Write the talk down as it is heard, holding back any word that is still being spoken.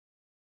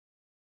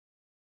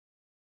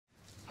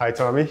Hi,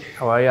 Tommy.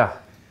 How are you?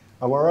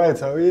 I'm all right.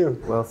 How are you?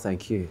 Well,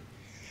 thank you.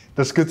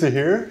 That's good to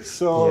hear.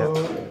 So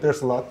Yep.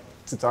 there's a lot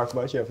to talk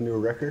about. You have new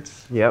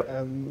records. Yep.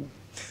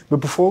 But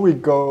before we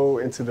go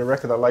into the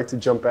record, I'd like to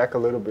jump back a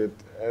little bit.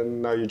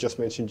 And now you just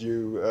mentioned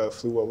you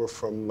flew over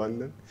from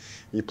London.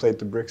 You played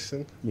the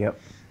Brixton. Yep.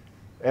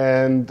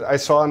 And I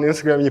saw on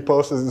Instagram you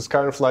posted it's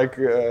kind of like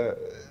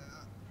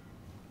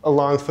a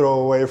long throw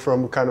away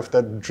from kind of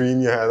that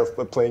dream you had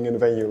of playing in a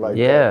venue like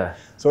Yeah. that.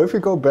 So if we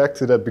go back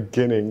to that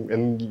beginning,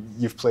 and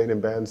you've played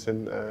in bands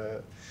in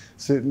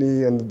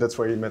Sydney, and that's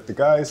where you met the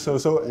guys. So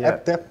Yeah.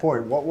 at that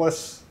point, what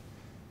was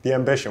the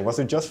ambition? Was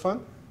it just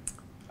fun?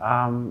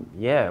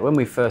 Yeah. When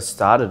we first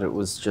started, it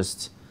was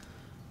just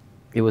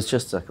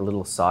like a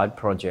little side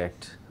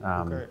project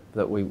Okay.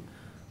 that we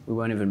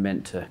weren't even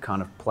meant to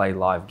kind of play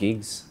live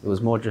gigs. It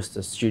was more just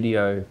a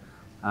studio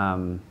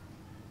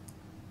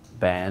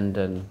band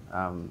and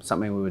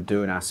something we would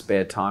do in our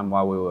spare time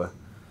while we were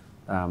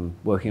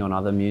working on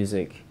other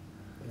music.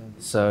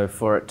 So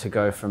for it to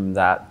go from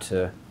that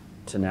to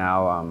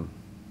now,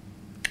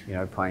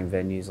 playing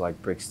venues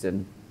like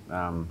Brixton,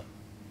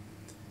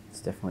 it's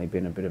definitely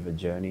been a bit of a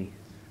journey.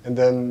 And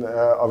then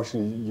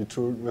obviously you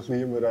toured with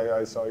Liam, but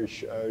I saw you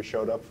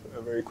showed up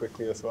very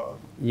quickly as well.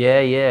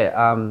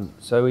 Yeah.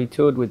 So we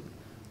toured with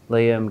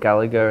Liam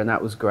Gallagher, and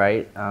that was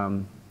great.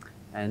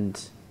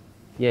 And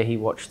yeah, he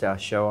watched our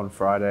show on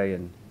Friday,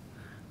 and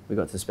we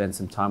got to spend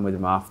some time with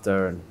him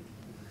after, and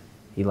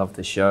he loved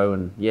the show.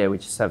 And yeah, we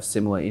just have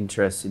similar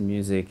interests in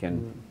music,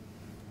 and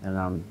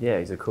yeah,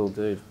 he's a cool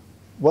dude.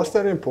 Was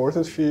that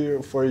important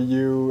for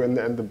you and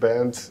the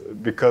band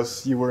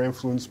because you were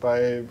influenced by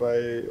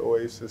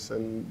Oasis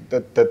and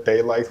that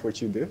they liked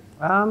what you did?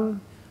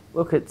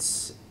 Look,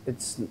 it's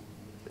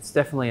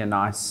definitely a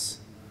nice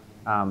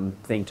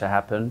thing to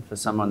happen for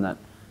someone that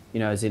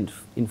has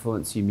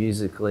influenced you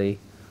musically,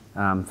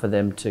 for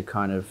them to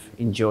kind of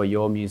enjoy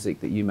your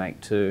music that you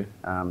make too.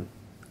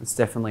 It's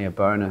definitely a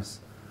bonus,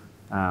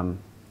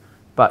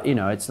 but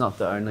it's not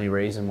the only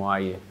reason why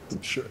you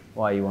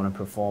want to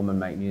perform and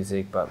make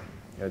music, but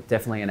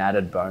definitely an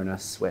added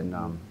bonus when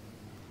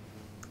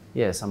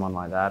someone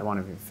like that, one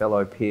of your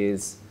fellow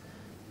peers,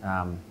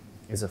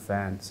 is a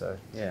fan. So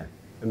yeah.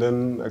 And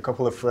then a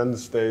couple of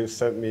friends, they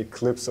sent me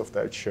clips of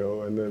that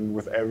show, and then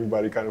with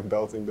everybody kind of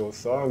belting those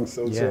songs.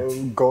 So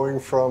going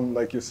from,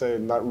 like you say,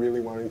 not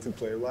really wanting to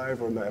play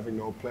live or not having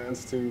no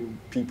plans to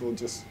people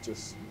just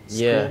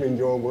screaming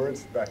your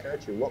words back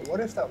at you.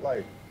 What is that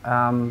like?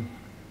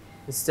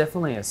 It's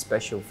definitely a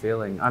special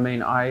feeling. I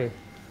mean, I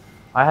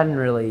hadn't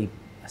really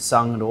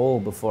sung at all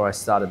before I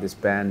started this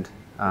band.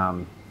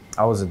 I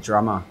was a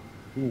drummer.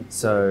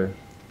 So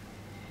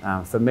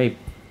for me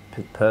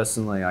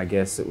personally, I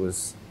guess it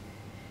was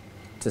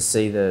to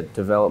see the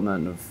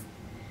development of,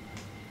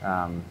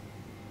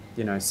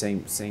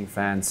 seeing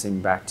fans sing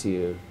back to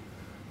you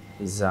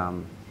is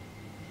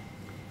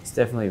it's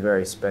definitely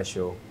very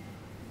special.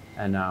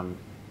 And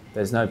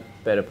there's no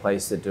better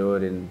place to do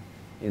it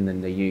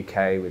in the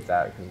UK with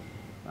that, because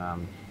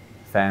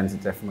fans are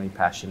definitely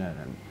passionate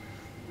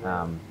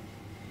and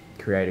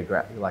create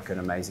an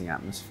amazing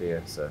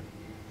atmosphere. So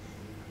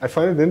I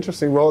find it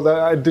interesting. Well,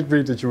 I did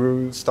read that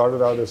you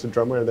started out as a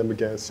drummer and then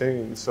began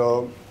singing.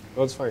 So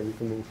that's fine. You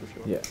can move if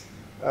you want.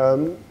 Yeah.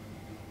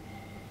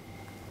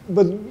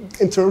 But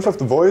in terms of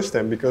the voice,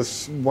 then,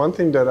 because one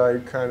thing that I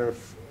kind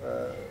of,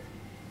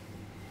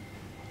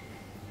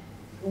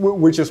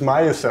 which is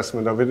my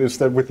assessment of it, is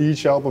that with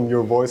each album,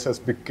 your voice has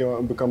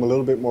become a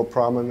little bit more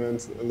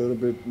prominent, a little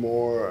bit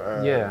more.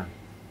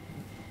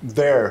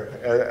 There,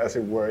 as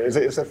it were. Is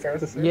that fair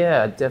to say?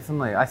 Yeah,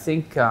 definitely. I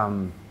think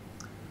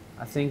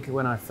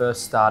when I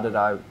first started,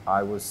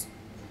 I was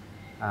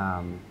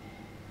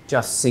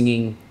just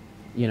singing,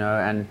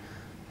 and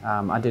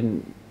I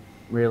didn't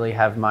really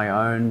have my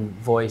own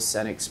voice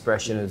and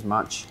expression as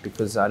much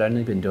because I'd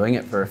only been doing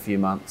it for a few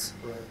months.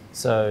 Right.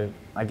 So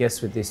I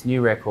guess with this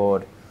new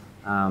record,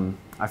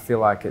 I feel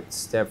like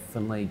it's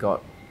definitely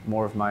got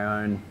more of my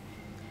own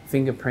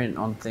fingerprint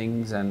on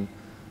things, and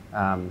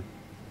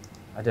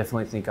I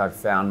definitely think I've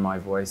found my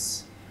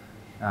voice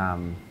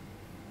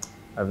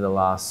over the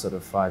last sort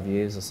of 5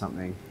 years or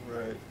something.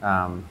 Right.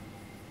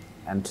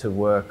 And to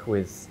work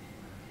with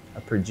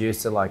a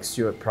producer like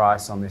Stuart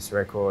Price on this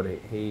record,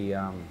 he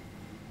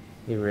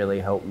really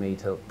helped me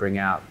to bring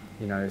out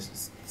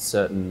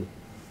certain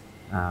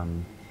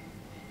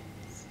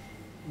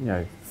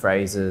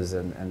phrases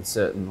and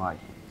certain like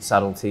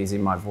subtleties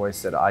in my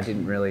voice that I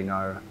didn't really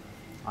know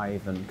I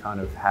even kind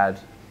of had.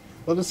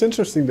 Well, it's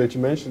interesting that you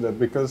mentioned that,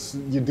 because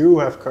you do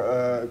have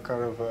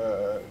kind of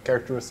a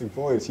characteristic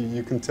voice.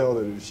 You can tell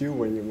that it's you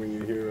when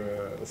you hear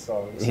a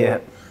song. So Yeah.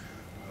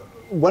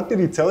 What did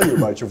he tell you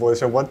about your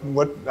voice, and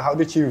how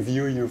did you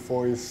view your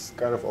voice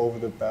kind of over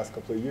the past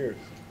couple of years?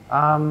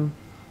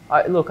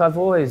 I've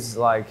always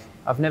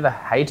I've never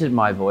hated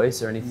my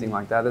voice or anything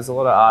like that. There's a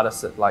lot of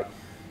artists that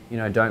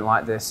don't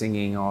like their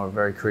singing or are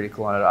very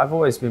critical on it. I've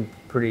always been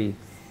pretty.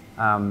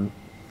 I'm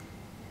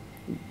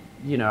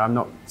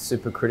not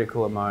super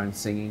critical of my own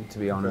singing, to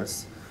be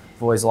honest.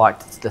 I've always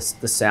liked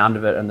the sound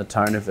of it and the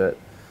tone of it.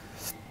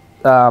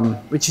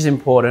 which is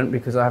important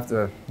because I have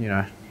to,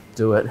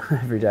 do it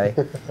every day.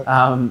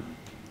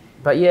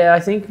 But yeah, I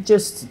think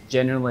just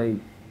generally,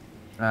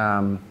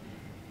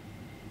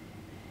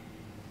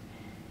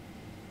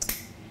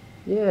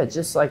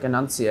 just like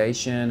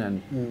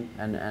enunciation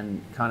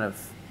and kind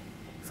of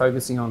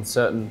focusing on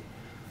certain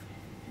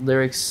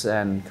lyrics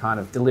and kind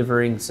of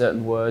delivering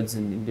certain words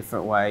in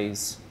different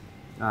ways.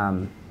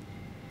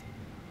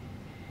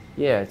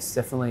 It's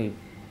definitely,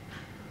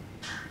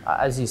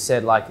 as you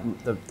said, like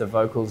the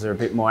vocals are a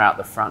bit more out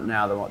the front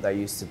now than what they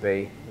used to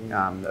be.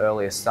 The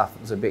earlier stuff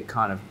was a bit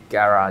kind of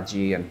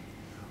garagey and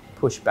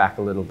pushed back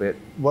a little bit.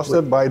 Was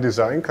that by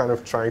design, kind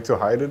of trying to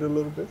hide it a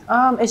little bit?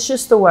 It's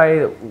just the way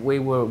that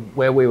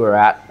where we were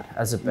at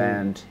as a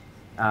band.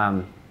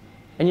 And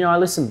I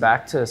listened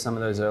back to some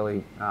of those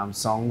early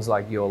songs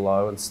like You're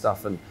Low and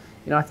stuff, and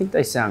I think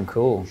they sound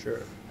cool.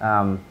 Sure.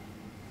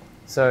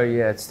 So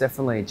yeah, it's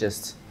definitely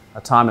just a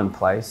time and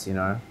place,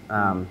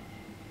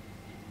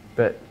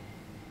 but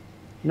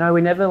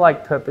we never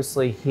like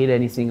purposely hid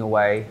anything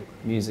away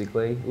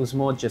musically. It was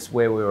more just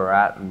where we were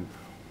at and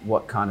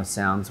what kind of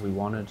sounds we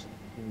wanted.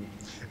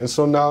 And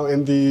so now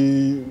in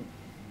the,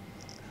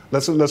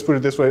 let's put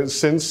it this way,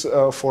 since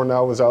For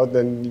Now was out,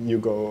 then you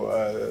go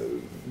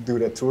do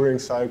that touring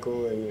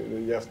cycle,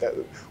 and you have that.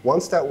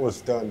 Once that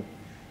was done,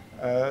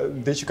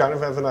 did you kind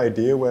of have an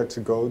idea where to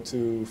go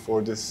to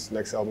for this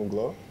next album,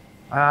 Glow?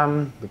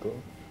 The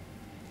Glow.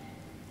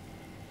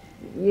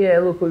 Yeah,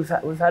 look, we've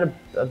had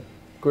a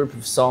group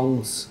of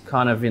songs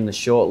kind of in the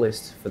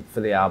shortlist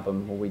for the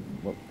album,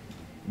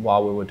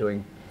 while we were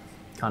doing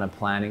kind of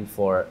planning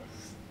for it,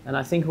 and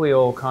I think we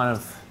all kind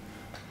of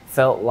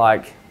felt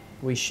like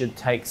we should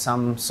take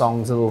some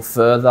songs a little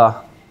further,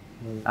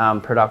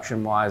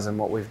 production-wise, than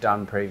what we've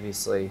done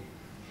previously,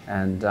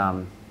 and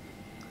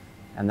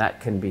that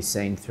can be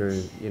seen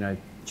through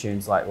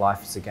tunes like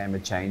Life Is a Game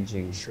of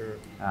Changing. Sure.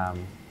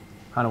 Kind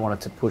of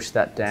wanted to push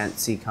that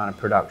dancey kind of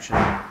production.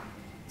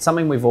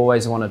 Something we've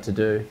always wanted to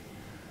do,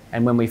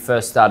 and when we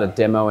first started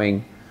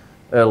demoing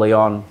early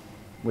on,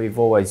 we've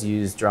always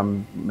used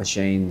drum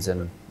machines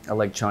and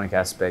electronic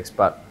aspects,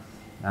 but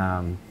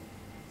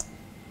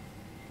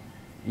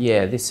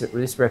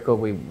this record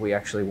we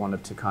actually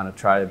wanted to kind of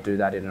try to do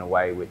that in a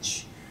way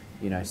which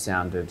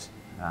sounded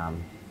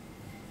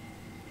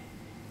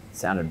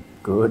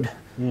good,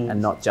 and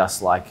not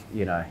just like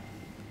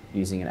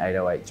using an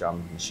 808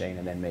 drum machine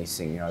and then me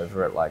singing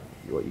over it like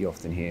what you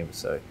often hear.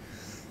 So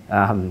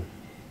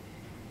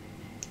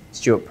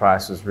Stuart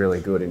Price was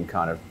really good in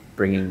kind of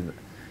bringing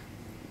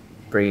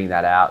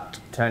that out,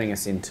 turning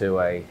us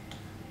into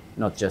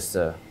not just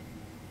a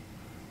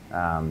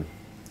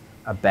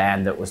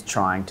band that was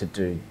trying to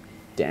do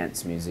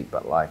dance music,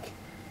 but like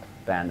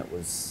a band that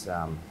was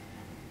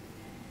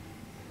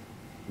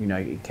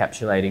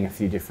encapsulating a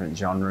few different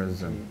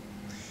genres and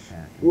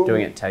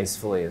doing it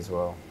tastefully as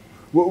well.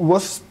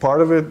 Was part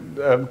of it,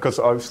 because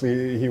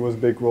obviously he was a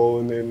big role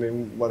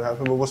in what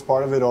happened, but was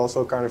part of it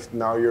also kind of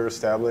now you're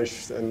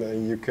established and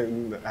then you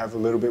can have a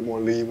little bit more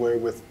leeway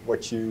with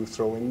what you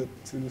throw into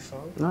the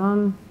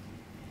song?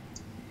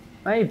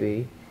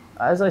 Maybe.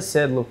 As I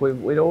said, look,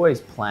 we'd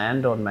always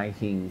planned on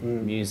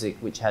making music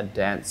which had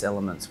dance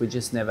elements. We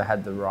just never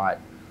had the right,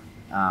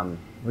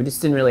 we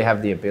just didn't really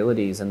have the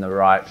abilities and the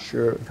right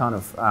kind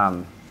of,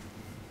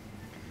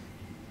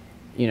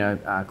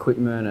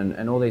 equipment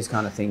and all these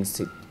kind of things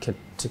to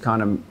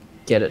kind of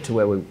get it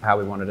to how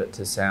we wanted it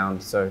to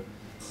sound. So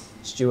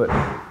Stuart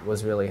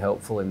was really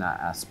helpful in that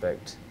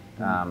aspect.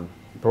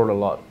 Brought a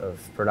lot of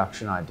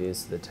production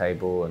ideas to the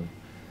table, and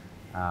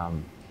I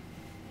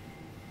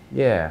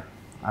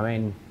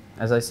mean,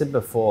 as I said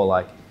before,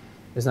 like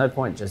there's no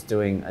point just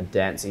doing a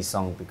dancey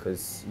song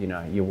because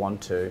you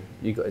want to.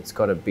 It's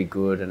got to be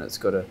good, and it's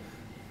got to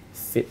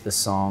fit the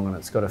song, and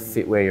it's got to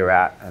fit where you're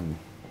at. And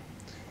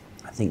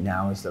I think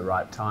now is the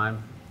right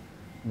time.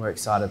 We're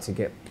excited to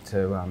get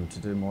to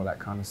do more of that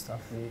kind of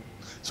stuff.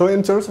 So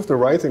in terms of the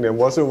writing, then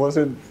was it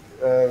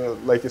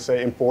like you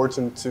say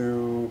important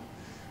to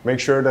make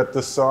sure that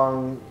the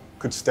song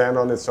could stand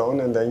on its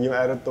own, and then you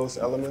added those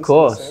elements? Of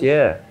course,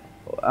 yeah.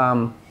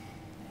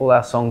 All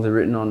our songs are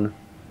written on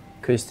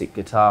acoustic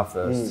guitar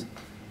first,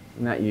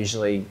 and that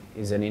usually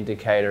is an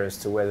indicator as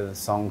to whether the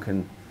song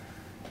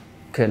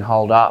can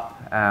hold up.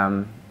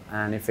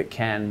 And if it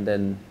can,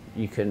 then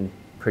you can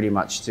pretty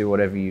much do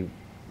whatever you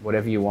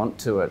want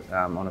to it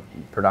on a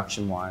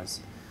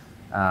production-wise.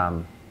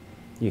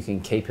 You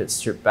can keep it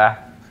stripped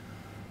back,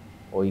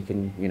 or you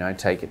can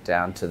take it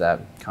down to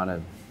that kind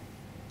of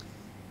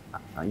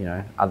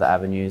other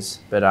avenues.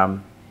 But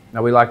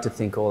now we like to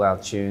think all our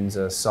tunes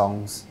are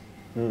songs.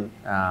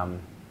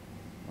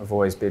 I've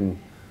always been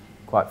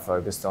quite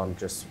focused on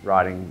just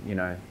writing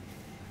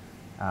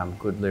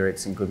good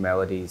lyrics and good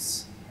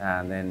melodies,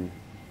 and then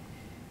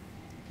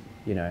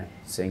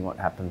seeing what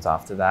happens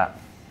after that.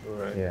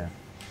 Right. Yeah.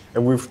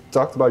 And we've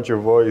talked about your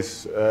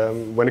voice.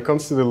 When it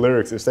comes to the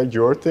lyrics, is that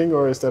your thing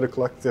or is that a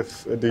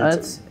collective?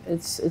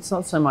 It's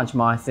not so much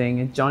my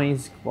thing.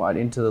 Johnny's quite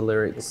into the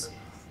lyrics.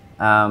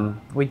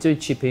 We do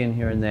chip in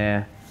here and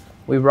there.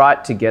 We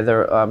write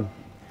together.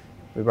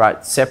 we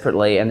write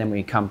separately and then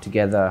we come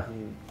together,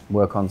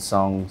 work on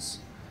songs.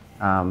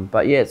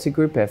 But yeah, it's a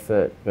group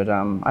effort. But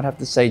I'd have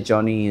to say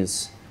Johnny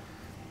is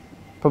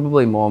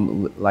probably more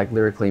like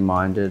lyrically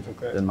minded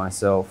than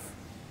myself.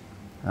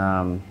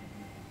 But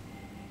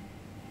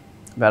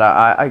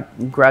I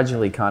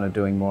gradually kind of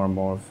doing more and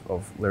more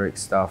of lyric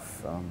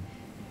stuff,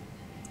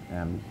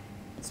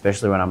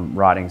 especially when I'm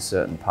writing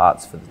certain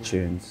parts for the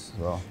tunes as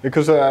well.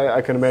 Because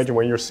I can imagine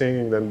when you're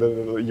singing, then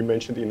you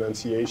mentioned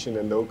enunciation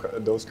and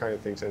those kind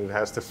of things, and it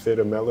has to fit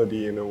a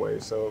melody in a way.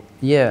 So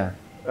yeah.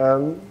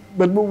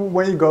 But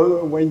when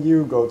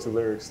you go to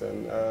lyrics,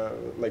 then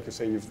like you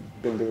say, you've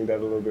been doing that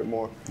a little bit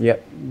more.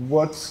 Yep.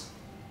 What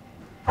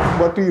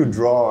do you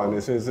draw on?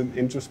 Is it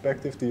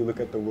introspective? Do you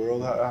look at the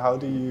world? How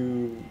do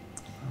you?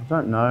 I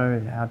don't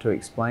know how to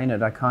explain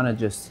it. I kind of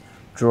just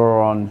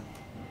draw on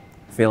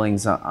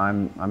feelings that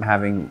I'm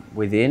having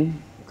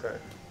within. Okay.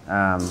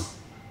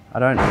 I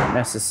don't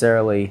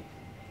necessarily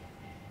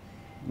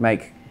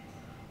make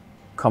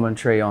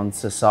commentary on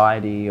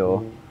society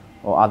or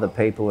other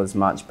people as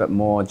much, but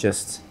more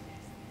just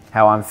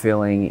how I'm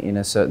feeling in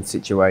a certain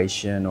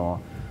situation, or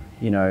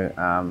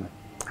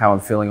how I'm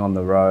feeling on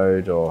the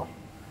road, or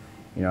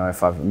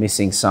if I'm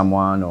missing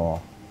someone,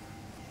 or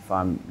if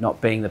I'm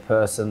not being the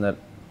person that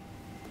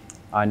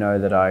I know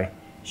that I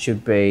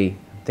should be,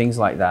 things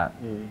like that.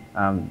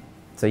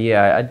 So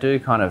yeah, I do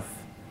kind of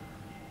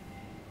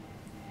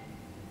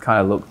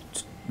look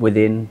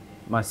within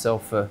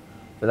myself for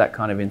that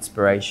kind of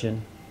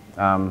inspiration.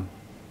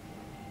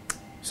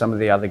 Some of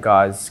the other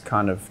guys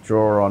kind of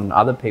draw on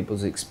other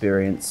people's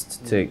experience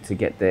to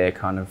get their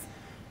kind of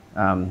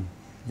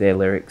their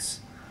lyrics,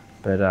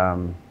 but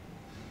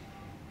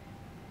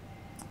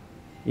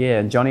yeah,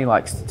 and Johnny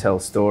likes to tell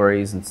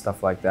stories and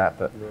stuff like that,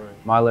 but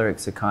my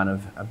lyrics are kind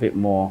of a bit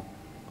more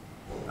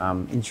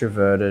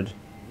introverted,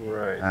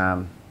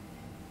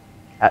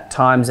 at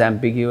times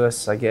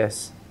ambiguous, I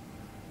guess,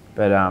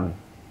 but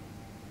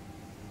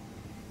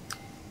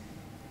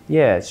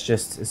yeah, it's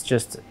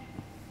just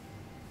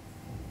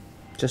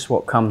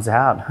what comes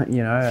out,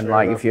 and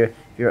like if you're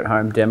at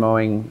home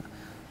demoing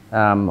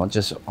or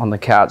just on the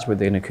couch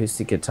with an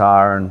acoustic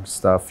guitar and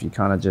stuff, you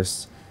kind of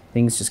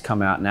things just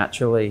come out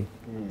naturally.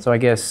 So I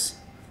guess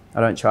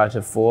I don't try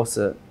to force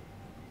it,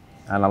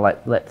 and I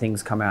let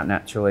things come out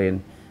naturally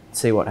and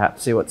see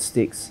what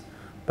sticks.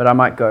 But I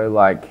might go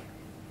like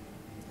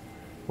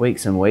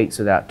weeks and weeks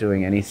without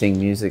doing anything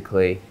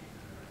musically,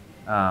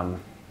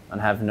 and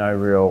have no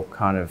real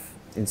kind of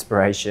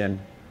inspiration,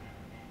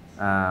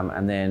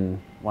 and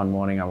then one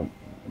morning I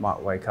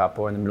might wake up,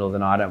 or in the middle of the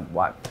night I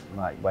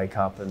might wake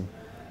up and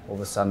all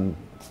of a sudden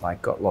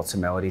got lots of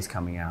melodies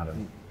coming out.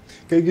 And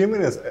can you give me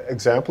an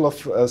example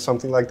of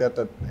something like that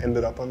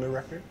ended up on the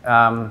record?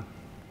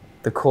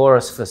 The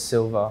chorus for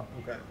Silver.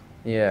 Okay.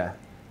 Yeah.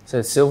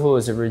 So Silver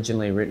was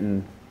originally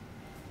written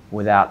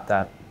without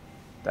that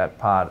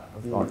part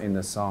in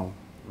the song.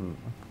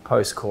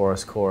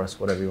 Post-chorus, chorus,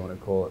 whatever you want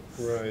to call it.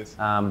 Right.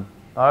 I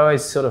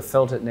always sort of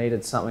felt it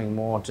needed something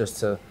more just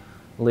to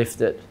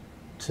lift it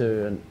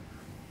to,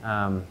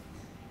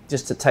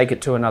 just to take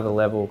it to another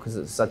level, because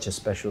it's such a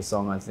special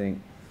song, I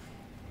think.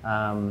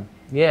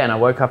 Yeah, and I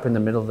woke up in the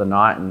middle of the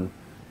night and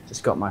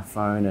just got my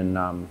phone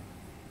and,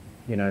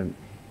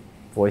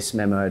 voice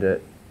memoed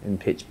it in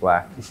pitch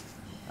black.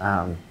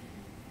 Then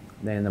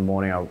in the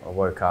morning I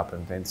woke up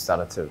and then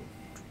started to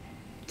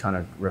kind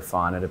of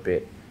refine it a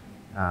bit.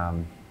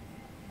 And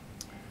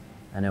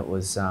it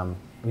was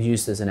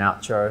used as an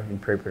outro in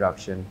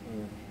pre-production.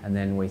 And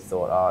then we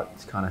thought,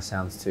 it kind of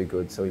sounds too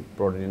good, so we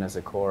brought it in as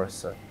a chorus.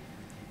 So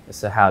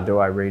it's a how do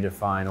I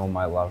redefine all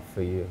my love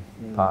for you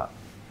part.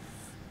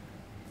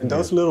 And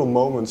those little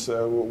moments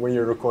when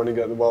you're recording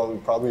it, well,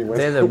 probably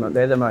when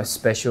they're the most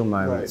special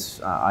moments,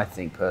 I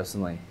think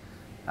personally.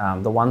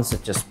 The ones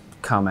that just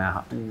come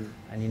out, and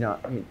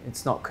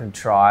it's not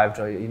contrived,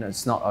 or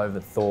it's not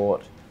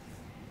overthought.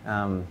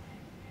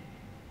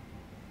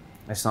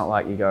 It's not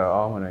like you go,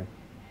 I'm going to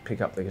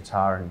pick up the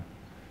guitar and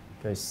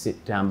go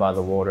sit down by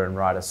the water and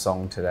write a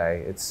song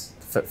today. It's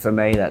for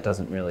me that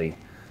doesn't really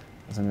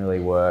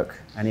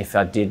work. And if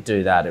I did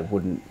do that, it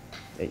wouldn't.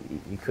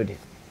 You could.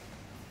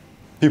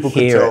 People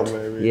could tell,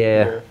 maybe.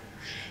 Yeah.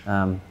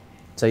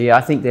 So yeah,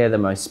 I think they're the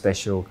most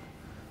special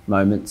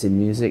moments in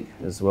music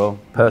as well.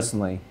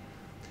 Personally,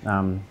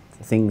 the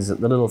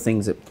little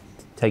things that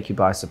take you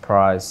by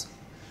surprise.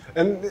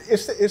 And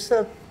is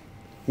that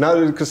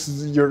now,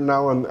 because you're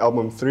now on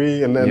album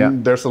 3, and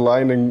then there's a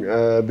line in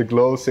The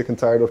Glow, sick and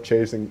tired of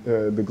chasing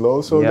the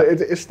glow. So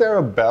is there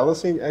a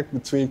balancing act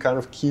between kind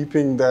of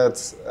keeping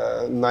that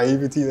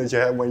naivety that you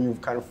had when you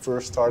kind of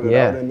first started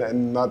out,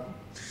 and not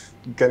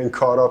getting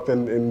caught up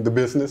in the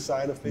business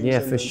side of things? Yeah,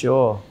 for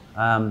sure.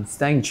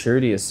 Staying true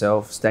to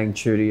yourself, staying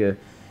true to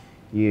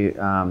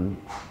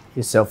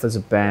yourself as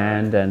a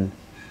band, and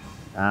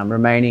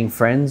remaining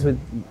friends with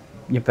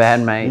your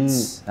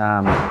bandmates.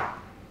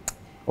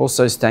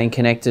 Also staying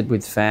connected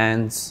with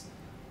fans,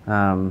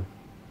 and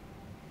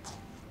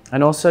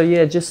also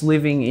just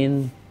living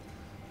in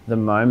the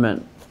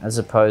moment as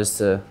opposed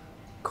to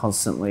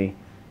constantly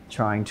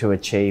trying to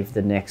achieve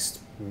the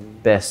next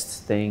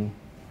best thing,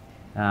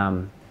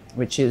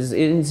 which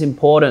is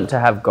important to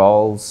have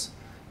goals,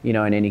 you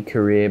know, in any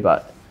career,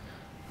 but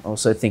I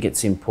also think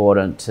it's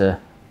important to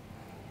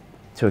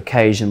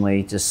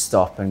occasionally just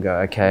stop and go,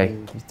 okay,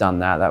 you've done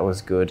that, that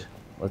was good.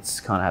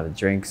 Let's kind of have a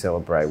drink,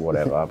 celebrate,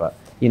 whatever. But,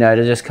 you know,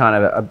 to just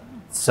kind of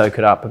soak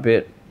it up a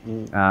bit,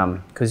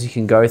 because you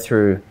can go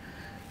through,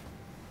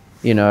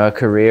 you know, a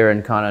career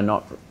and kind of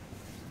not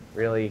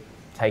really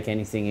take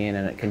anything in,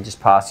 and it can just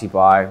pass you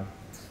by.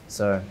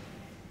 So,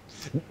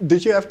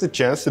 did you have the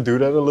chance to do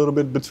that a little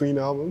bit between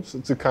albums,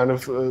 to kind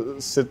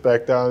of sit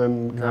back down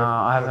and? No,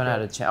 I haven't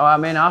had a chance. Oh, I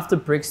mean, after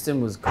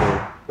Brixton was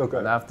cool. Okay.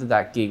 And after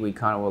that gig, we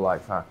kind of were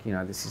like, fuck, you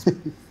know, this is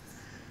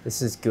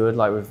this is good.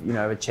 Like we've, you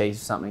know, achieved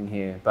something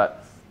here,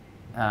 but.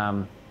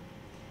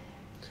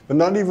 But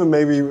not even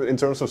maybe in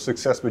terms of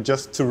success, but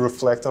just to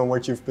reflect on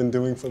what you've been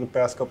doing for the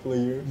past couple of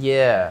years?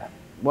 Yeah.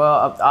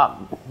 Well,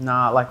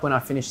 like when I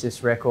finished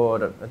this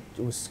record,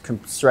 it was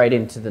straight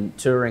into the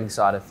touring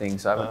side of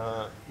things. So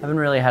I haven't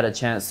really had a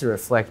chance to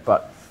reflect,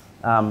 but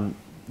at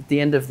the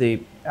end of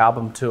the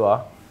album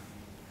tour,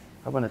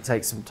 I want to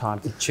take some time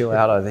to chill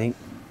out, I think.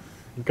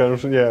 Kind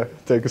of, yeah,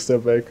 take a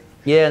step back.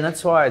 Yeah, and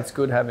that's why it's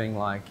good having,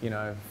 like, you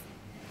know,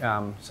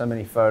 so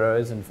many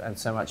photos and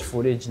so much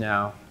footage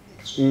now.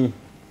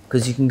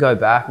 Because you can go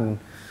back and,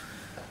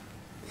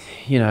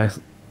 you know,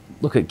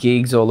 look at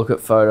gigs or look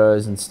at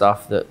photos and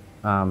stuff that,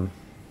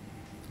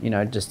 you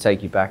know, just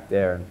take you back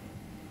there and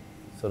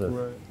sort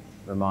of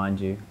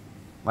remind you.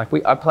 Like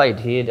I played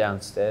here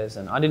downstairs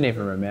and I didn't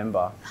even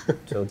remember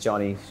until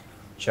Johnny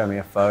showed me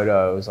a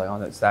photo. It was like, oh,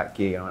 that's that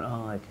gig. And I went,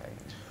 oh, okay.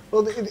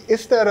 Well,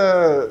 is that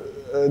a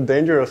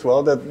danger as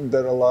well,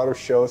 that a lot of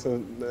shows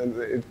and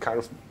it kind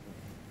of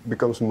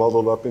becomes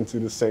muddled up into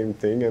the same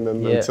thing, and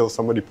then until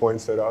somebody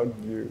points that out,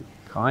 you...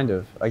 Kind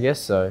of, I guess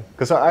so.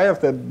 Because I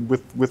have that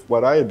with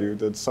what I do,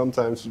 that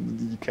sometimes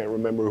you can't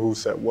remember who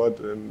said what.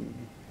 And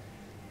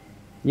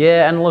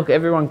yeah, and look,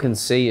 everyone can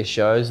see your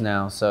shows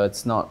now, so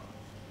it's not,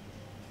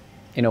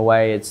 in a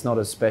way, it's not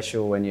as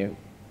special when you,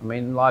 I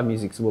mean, live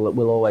music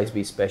will always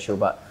be special,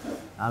 but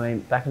I mean,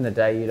 back in the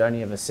day, you'd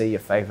only ever see your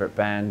favourite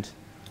band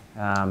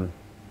on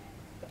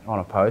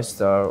a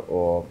poster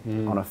or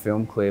on a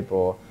film clip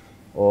or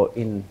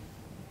in,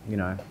 you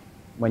know,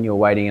 when you're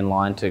waiting in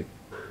line to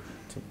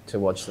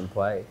watch them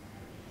play.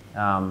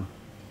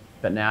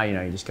 But now, you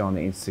know, you just go on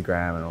the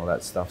Instagram and all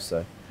that stuff,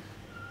 so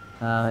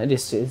it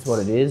is what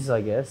it is,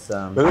 I guess.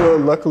 But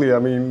luckily, I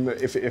mean,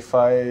 if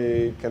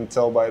I can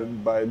tell by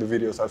the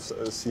videos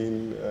I've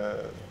seen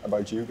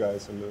about you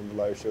guys and the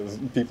live shows,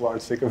 people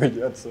aren't sick of it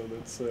yet, so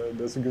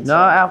that's a good sign.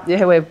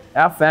 No,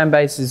 our fan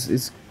base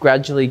is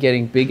gradually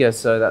getting bigger,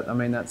 so that, I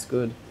mean, that's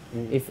good.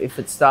 If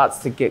it starts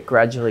to get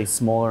gradually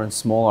smaller and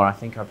smaller, I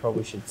think I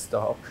probably should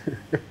stop.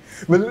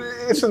 But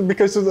is it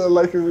because of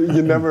like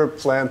you never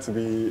planned to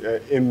be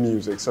in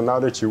music? So now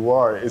that you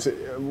are,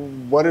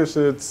 what is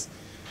it?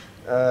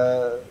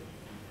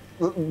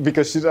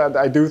 Because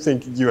I do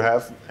think you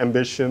have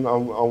ambition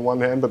on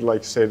one hand, but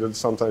like you say, that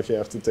sometimes you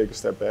have to take a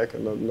step back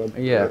and not.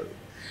 Yeah.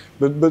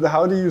 But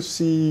how do you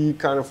see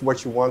kind of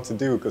what you want to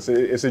do? Because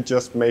is it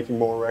just making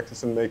more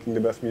records and making the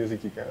best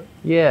music you can?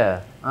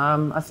 Yeah,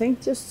 I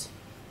think just.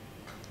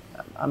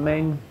 I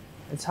mean,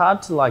 it's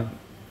hard to like.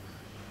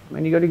 I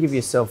mean, you got to give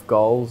yourself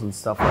goals and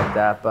stuff like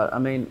that. But I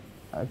mean,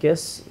 I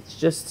guess it's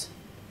just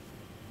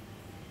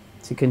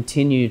to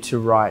continue to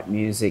write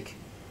music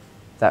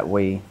that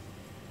we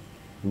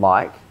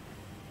like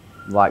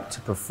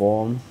to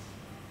perform,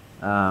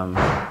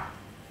 and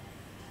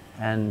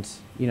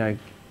you know,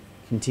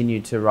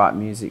 continue to write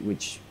music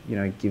which, you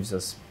know, gives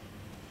us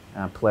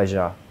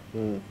pleasure.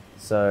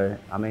 So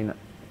I mean,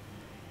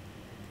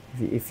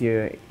 if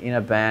you're in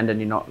a band and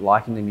you're not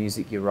liking the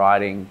music you're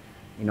writing,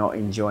 you're not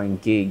enjoying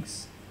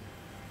gigs,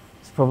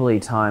 it's probably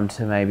time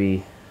to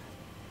maybe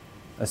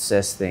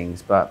assess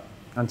things. But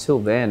until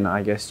then,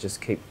 I guess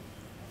just keep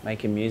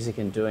making music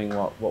and doing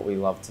what we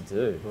love to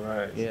do.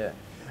 Right. Yeah.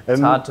 It's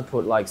hard to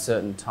put like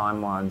certain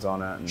timelines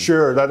on it. And,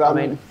 sure. That I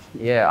mean,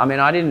 yeah. I mean,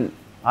 I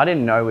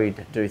didn't know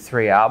we'd do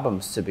 3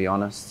 albums, to be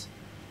honest.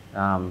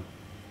 So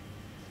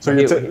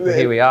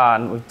here we are,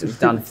 and we've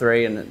done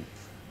 3, and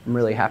I'm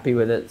really happy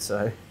with it.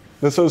 So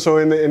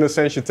in a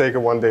sense, you take it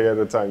one day at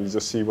a time. You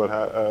just see what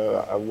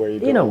where you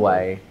go. In a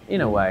way,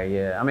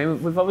 yeah. I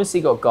mean, we've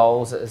obviously got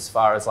goals as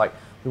far as like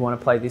we want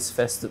to play these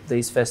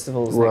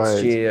festivals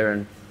next year,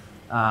 and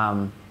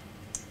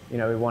you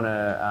know, we want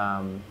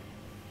to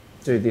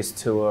do this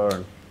tour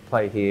and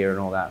play here and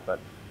all that. But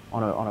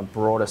on a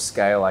broader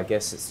scale, I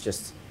guess it's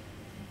just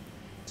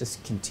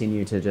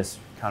continue to just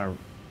kind of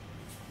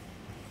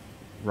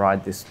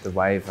ride the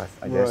wave,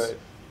 I guess. Right.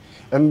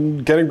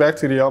 And getting back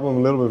to the album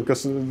a little bit,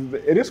 because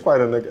it is quite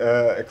an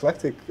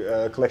eclectic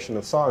collection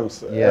of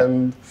songs. Yeah.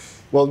 And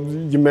well,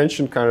 you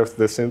mentioned kind of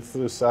the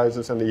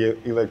synthesizers and the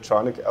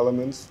electronic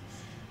elements.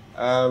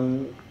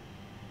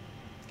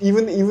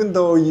 Even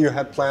though you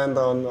had planned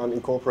on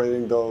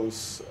incorporating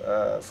those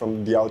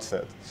from the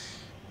outset,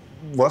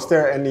 was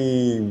there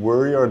any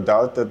worry or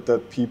doubt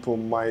that people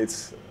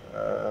might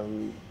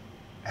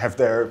have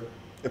their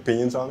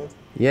opinions on it.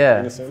 Yeah,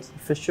 in a sense.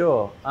 for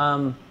sure.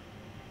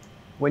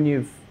 When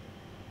you've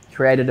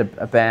created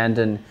a band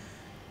and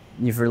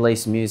you've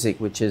released music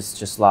which is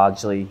just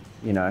largely,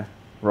 you know,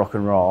 rock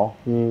and roll,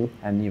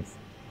 and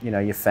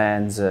your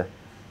fans are,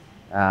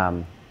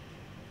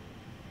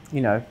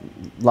 you know,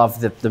 love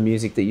the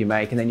music that you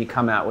make, and then you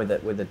come out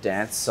with a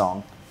dance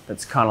song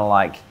that's kind of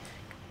like,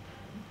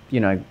 you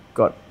know,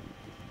 got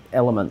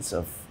elements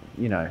of,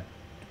 you know,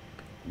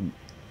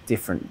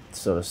 different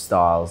sort of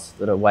styles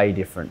that are way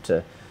different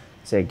to,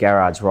 say, a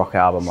garage rock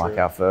album like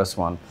our first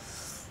one.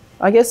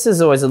 I guess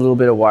there's always a little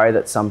bit of worry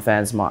that some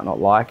fans might not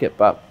like it,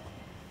 but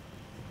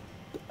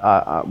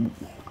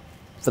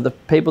for the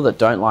people that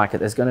don't like it,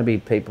 there's going to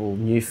be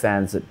new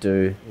fans that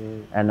do.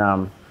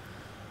 And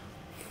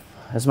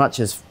as much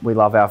as we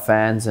love our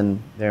fans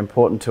and they're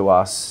important to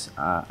us,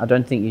 I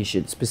don't think you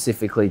should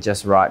specifically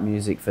just write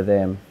music for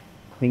them.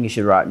 I think you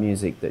should write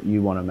music that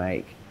you want to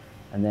make,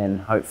 and then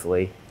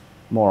hopefully,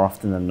 more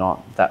often than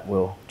not, that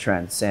will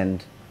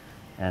transcend,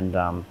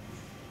 and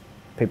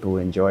people will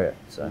enjoy it.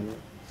 So.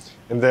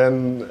 And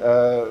then,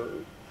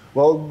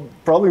 well,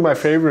 probably my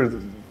favorite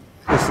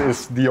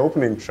is the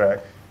opening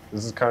track.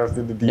 This is kind of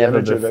the Never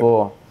energy.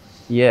 Before.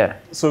 Yeah.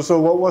 So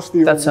what was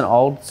the? That's an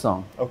old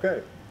song.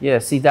 Okay. Yeah.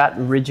 See, that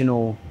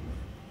original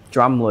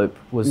drum loop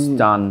was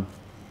done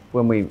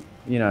when we,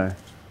 you know,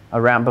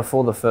 around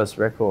before the first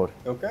record.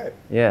 Okay.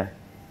 Yeah.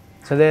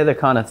 So they're the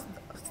kind of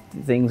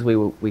things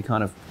we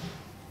kind of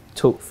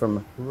took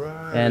from,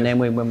 and then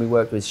when we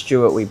worked with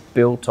Stuart, we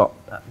built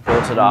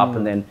it up,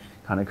 and then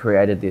kind of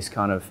created this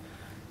kind of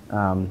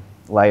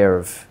layer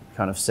of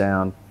kind of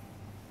sound,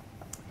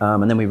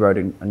 and then we wrote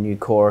a new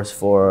chorus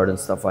for it and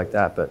stuff like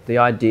that. But the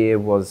idea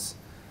was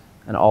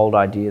an old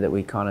idea that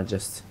we kind of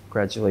just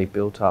gradually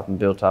built up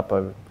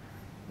over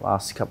the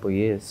last couple of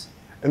years.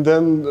 And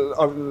then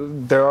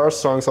there are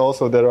songs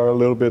also that are a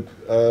little bit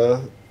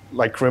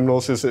like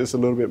Criminals is a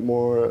little bit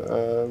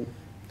more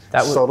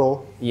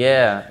subtle.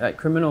 Yeah,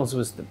 Criminals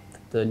was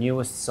the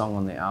newest song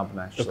on the album,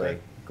 actually. Okay.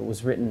 It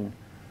was written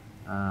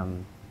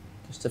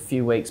just a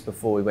few weeks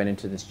before we went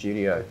into the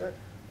studio. Okay.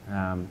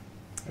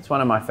 It's one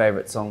of my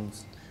favorite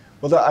songs.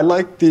 Well, I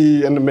like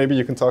and maybe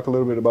you can talk a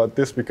little bit about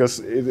this, because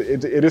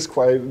it is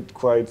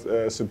quite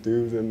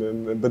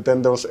subdued, but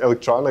then those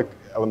electronic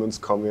elements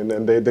come in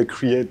and they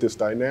create this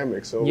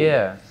dynamic. So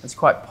yeah, it's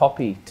quite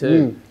poppy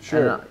too.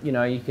 Sure. And, you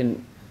know,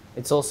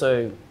 it's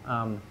also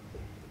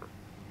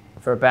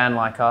for a band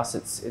like us,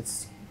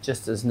 it's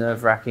just as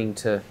nerve-wracking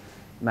to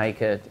make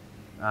a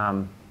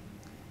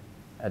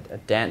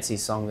dancey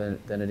song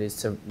than it is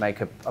to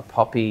make a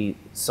poppy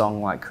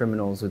song like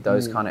Criminals with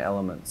those kind of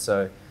elements.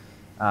 So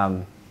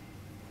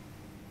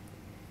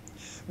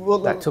well,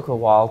 that took a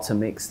while to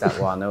mix that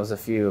one. There was a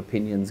few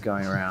opinions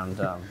going around,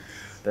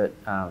 but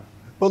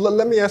well,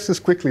 let me ask this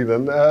quickly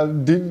then.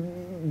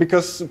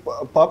 Because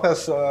pop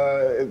has,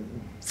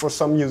 for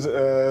some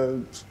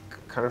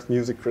kind of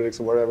music critics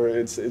or whatever,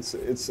 it's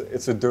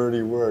a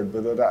dirty word,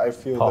 but I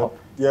feel pop.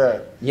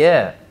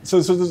 Yeah.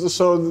 So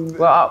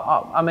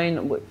well, I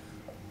mean,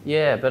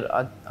 yeah, but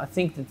I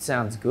think that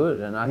sounds good,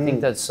 and I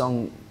think that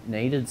song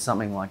needed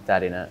something like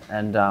that in it.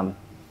 And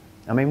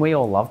I mean, we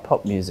all love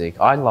pop music.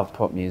 I love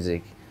pop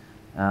music.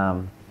 I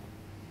mean,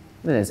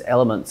 there's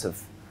elements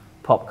of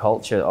pop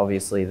culture,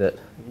 obviously, that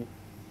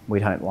we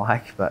don't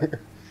like, but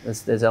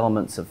there's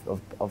elements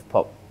of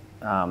pop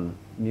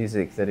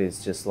music that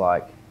is just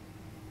like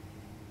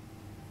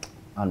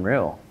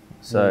unreal.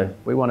 So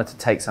we wanted to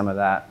take some of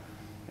that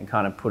and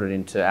kind of put it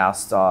into our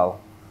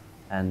style.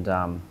 And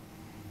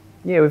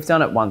yeah, we've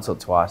done it once or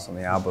twice on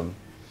the album.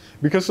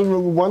 Because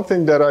one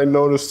thing that I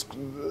noticed,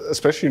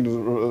 especially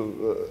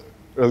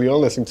early on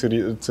listening to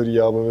the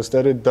album, is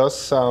that it does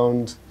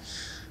sound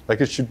like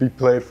it should be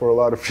played for a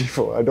lot of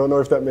people. I don't know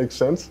if that makes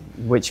sense.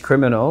 Which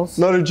Criminals?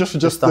 No,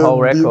 just the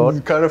whole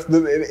record.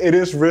 It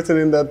is written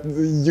in that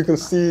you can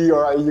see,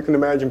 or you can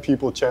imagine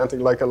people chanting,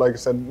 like I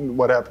said,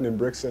 what happened in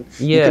Brixton.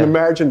 Yeah. You can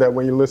imagine that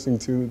when you're listening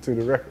to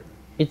the record.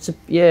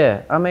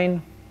 Yeah. I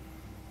mean,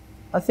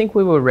 I think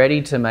we were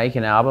ready to make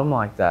an album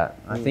like that.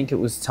 I think it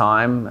was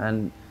time,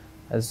 and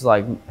as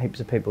like heaps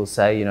of people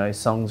say, you know,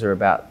 songs are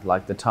about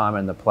like the time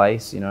and the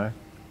place, you know,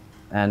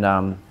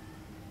 and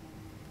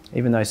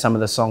even though some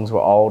of the songs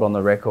were old on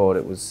the record,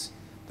 it was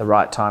the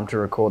right time to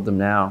record them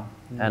now.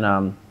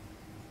 And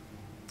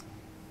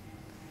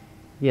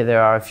yeah,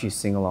 there are a few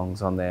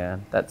sing-alongs on there.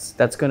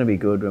 That's going to be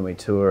good when we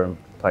tour and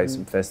play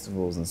some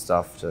festivals and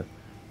stuff, to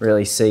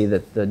really see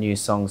that the new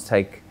songs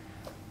take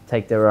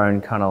their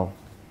own kind of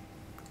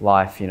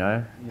life, you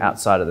know,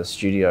 outside of the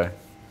studio,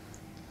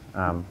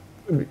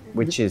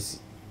 which is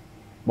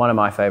one of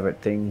my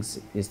favorite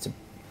things, is to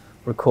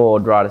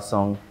record, write a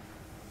song,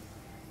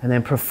 and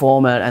then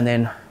perform it, and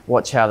then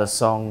watch how the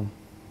song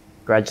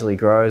gradually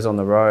grows on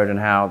the road and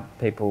how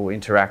people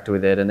interact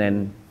with it. And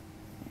then,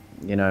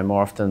 you know,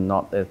 more often than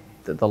not,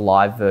 the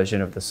live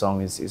version of the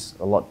song is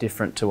a lot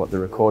different to what the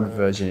recorded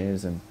version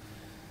is.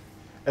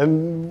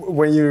 And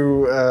when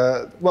you,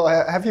 well,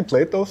 have you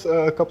played those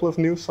a couple of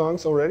new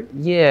songs already?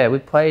 Yeah, we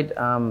played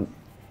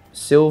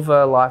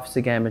Silver, Life's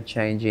a Game of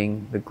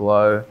Changing, The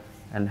Glow,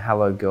 and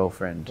Hello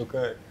Girlfriend.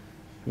 Okay.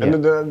 Yeah.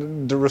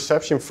 And the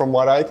reception, from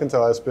what I can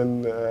tell, has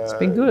been It's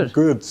been good.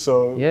 Good.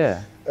 So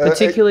yeah,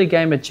 particularly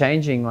Game of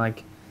Changing.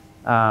 Like,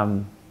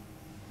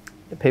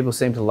 people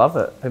seem to love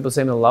it. People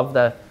seem to love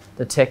the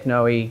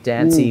techno-y,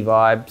 dancey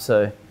vibe.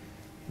 So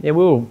yeah,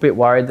 we were a bit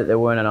worried that there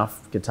weren't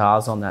enough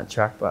guitars on that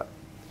track, but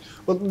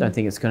I don't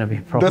think it's going to be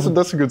a problem.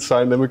 That's a good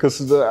sign then,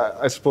 because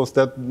I suppose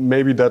that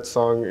maybe that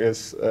song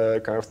is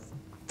kind of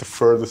the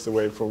furthest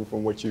away from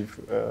what you've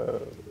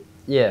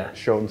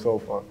shown so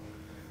far.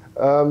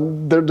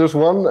 There's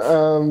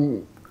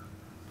one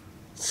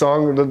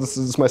song that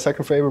is my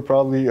second favorite,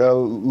 probably,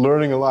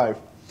 Learning Alive.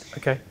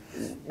 Okay.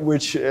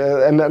 Which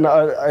and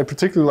I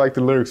particularly like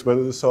the lyrics,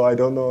 but so I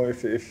don't know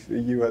if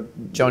you had.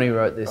 Johnny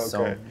wrote this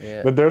song.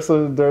 Yeah. But there's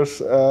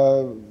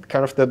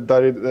kind of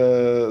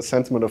that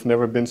sentiment of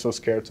never been so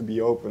scared to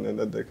be open and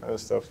that kind of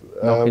stuff.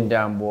 Knocking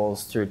down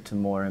walls through to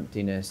more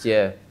emptiness.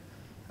 Yeah.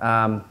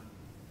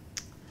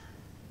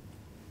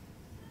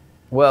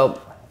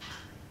 Well,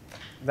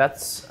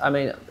 that's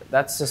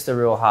just a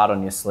real heart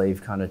on your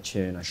sleeve kind of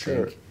tune, I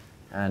think.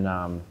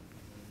 And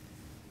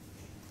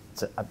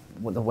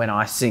when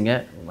I sing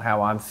it,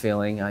 how I'm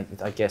feeling,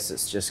 I guess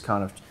it's just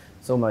kind of,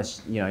 it's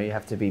almost, you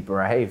have to be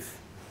brave.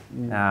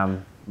 You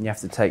have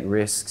to take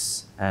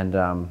risks, and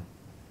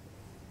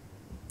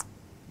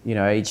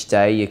each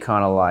day you're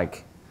kind of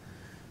like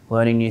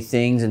learning new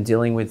things and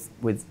dealing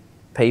with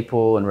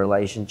people and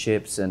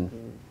relationships, and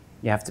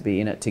you have to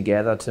be in it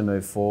together to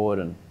move forward.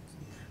 And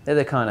they're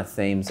the kind of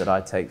themes that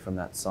I take from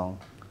that song.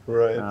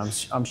 Right.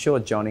 I'm sure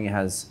Johnny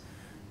has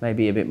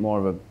maybe a bit more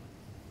of a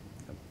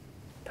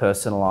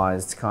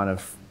personalized kind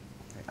of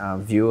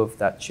view of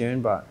that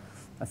tune, but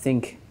I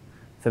think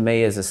for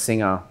me as a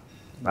singer,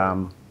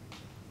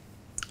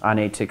 I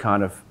need to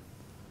kind of,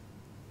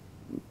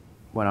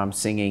 when I'm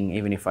singing,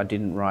 even if I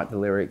didn't write the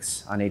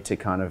lyrics, I need to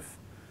kind of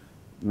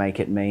make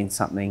it mean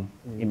something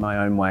in my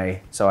own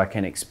way, so I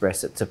can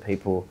express it to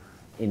people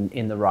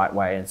in the right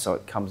way, and so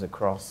it comes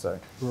across. So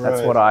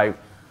that's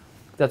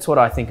what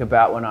I think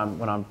about when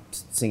I'm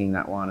singing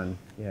that one. And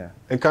yeah.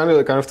 And kind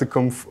of to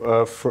come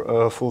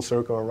full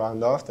circle and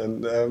round off,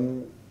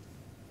 and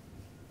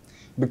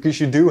because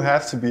you do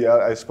have to be,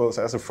 I suppose,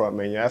 as a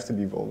frontman, you have to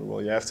be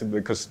vulnerable. You have to,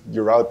 because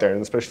you're out there,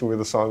 and especially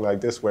with a song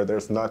like this where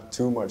there's not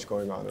too much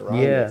going on around.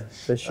 Yeah,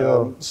 for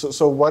sure.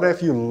 So what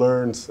have you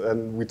learned?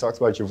 And we talked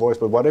about your voice,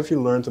 but what have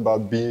you learned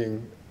about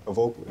being a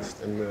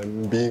vocalist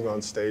and being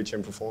on stage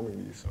and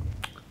performing these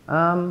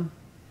songs?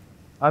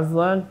 I've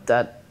learned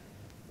that,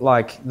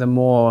 like, the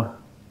more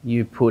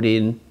you put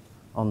in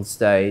on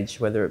stage,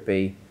 whether it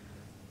be,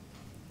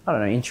 I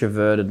don't know,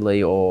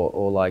 introvertedly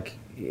or like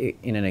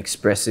in an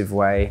expressive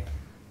way,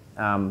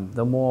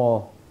 the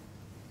more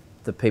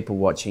the people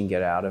watching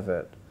get out of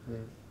it.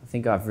 I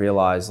think I've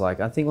realized, like,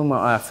 I think when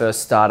I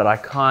first started, I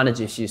kind of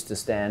just used to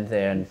stand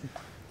there and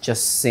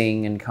just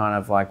sing and kind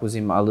of like was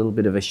in a little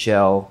bit of a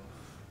shell.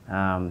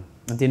 I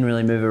didn't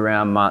really move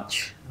around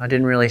much. I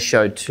didn't really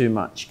show too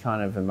much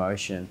kind of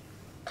emotion.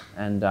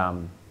 And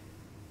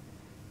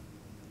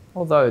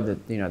although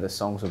the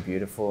songs were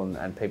beautiful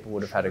and people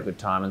would have had a good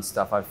time and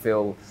stuff, I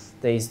feel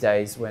these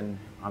days when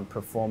I'm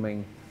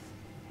performing,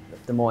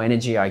 the more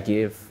energy I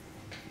give,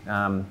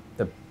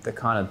 the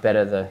kind of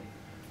better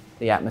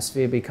the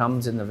atmosphere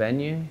becomes in the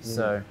venue.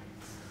 So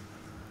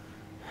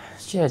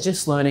yeah,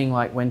 just learning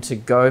like when to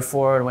go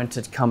for it, when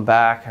to come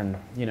back, and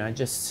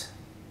just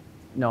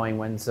knowing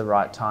when's the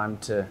right time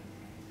to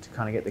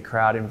kind of get the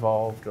crowd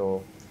involved,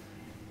 or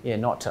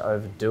not to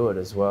overdo it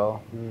as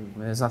well. I mean,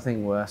 there's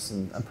nothing worse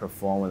than a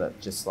performer that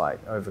just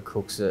like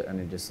overcooks it and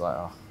you're just like,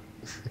 oh,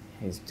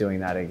 he's doing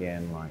that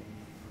again. Like,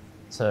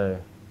 so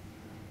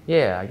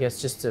yeah, I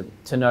guess just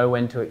to know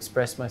when to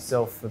express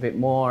myself a bit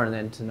more, and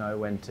then to know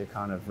when to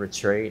kind of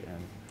retreat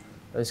and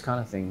those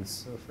kind of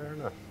things. Oh, fair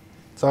enough.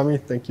 Tommy,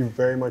 thank you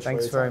very much.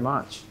 Thanks very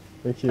much.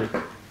 Thank you.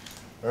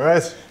 All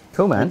right.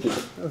 Cool, man.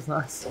 That was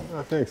nice.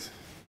 Oh, thanks.